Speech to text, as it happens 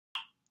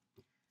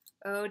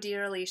Oh,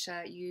 dear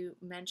Alicia, you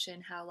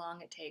mention how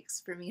long it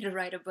takes for me to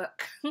write a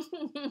book.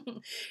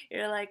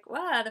 You're like,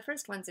 wow, the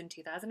first one's in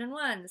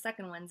 2001, the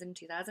second one's in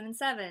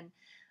 2007.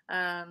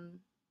 Um,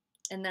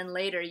 and then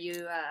later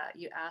you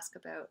ask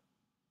about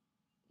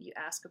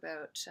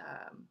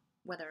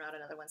whether or not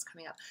another one's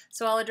coming up.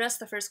 So I'll address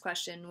the first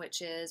question,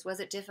 which is,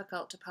 was it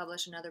difficult to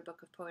publish another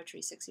book of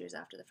poetry 6 years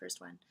after the first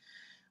one?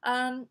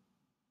 Um,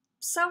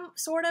 some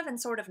sort of and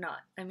sort of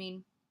not. I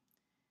mean,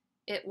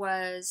 it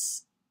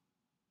was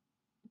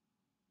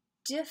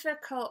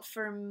difficult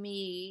for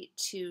me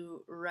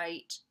to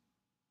write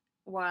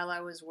while I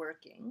was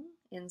working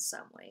in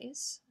some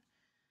ways.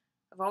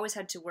 I've always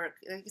had to work.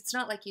 It's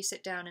not like you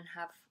sit down and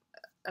have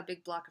a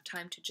big block of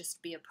time to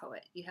just be a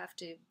poet. You have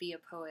to be a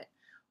poet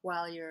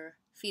while you're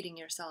feeding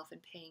yourself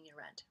and paying your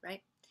rent,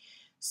 right?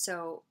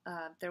 So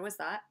there was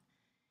that.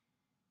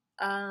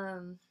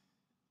 Um,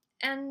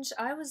 and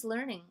I was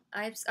learning.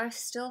 I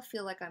still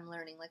feel like I'm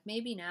learning. Like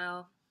maybe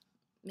now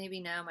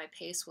my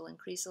pace will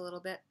increase a little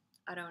bit.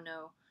 I don't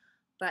know.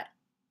 But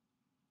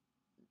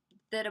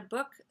that a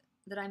book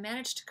that I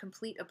managed to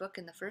complete a book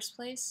in the first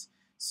place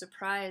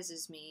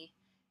surprises me,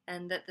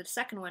 and that the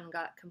second one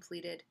got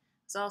completed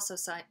is also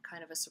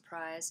kind of a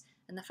surprise.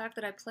 And the fact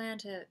that I plan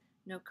to,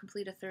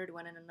 complete a third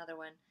one and another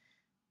one,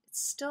 it's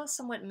still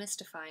somewhat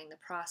mystifying the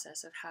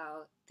process of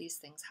how these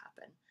things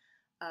happen.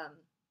 Um,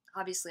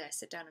 Obviously, I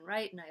sit down and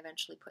write, and I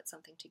eventually put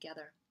something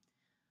together.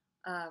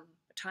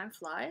 Time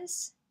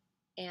flies,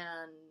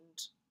 and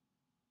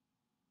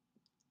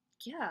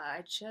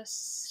yeah,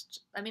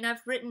 I mean,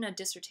 I've written a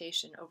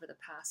dissertation over the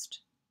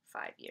past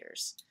 5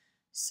 years.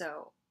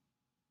 So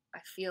I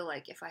feel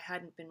like if I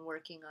hadn't been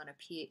working on a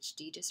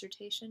PhD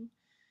dissertation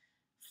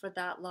for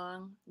that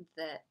long,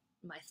 that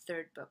my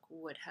third book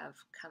would have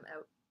come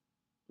out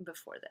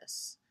before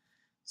this.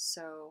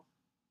 So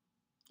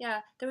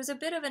yeah, there was a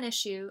bit of an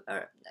issue,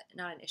 or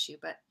not an issue,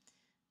 but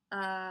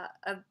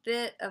a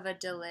bit of a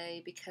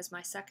delay because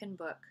my second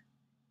book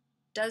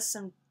does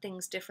some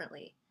things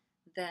differently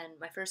than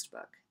my first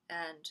book.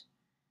 And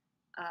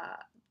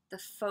uh, the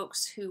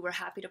folks who were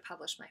happy to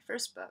publish my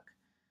first book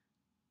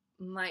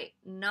might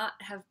not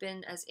have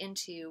been as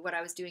into what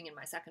I was doing in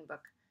my second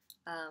book.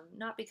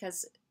 Not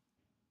because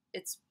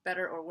it's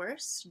better or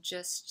worse,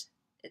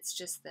 it's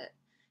just that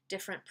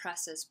different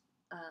presses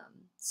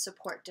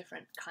support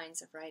different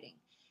kinds of writing.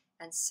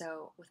 And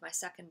so with my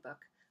second book,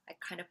 I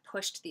kind of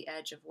pushed the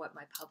edge of what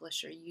my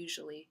publisher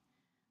usually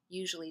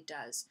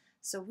does.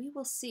 So we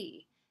will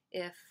see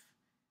if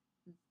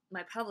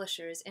my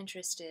publisher is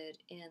interested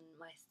in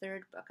my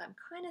third book. I'm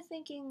kind of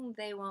thinking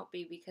they won't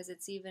be because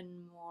it's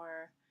even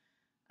more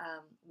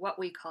what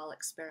we call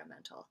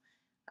experimental.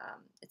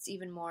 It's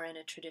even more in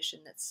a tradition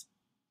that's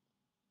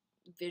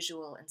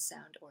visual and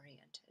sound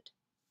oriented.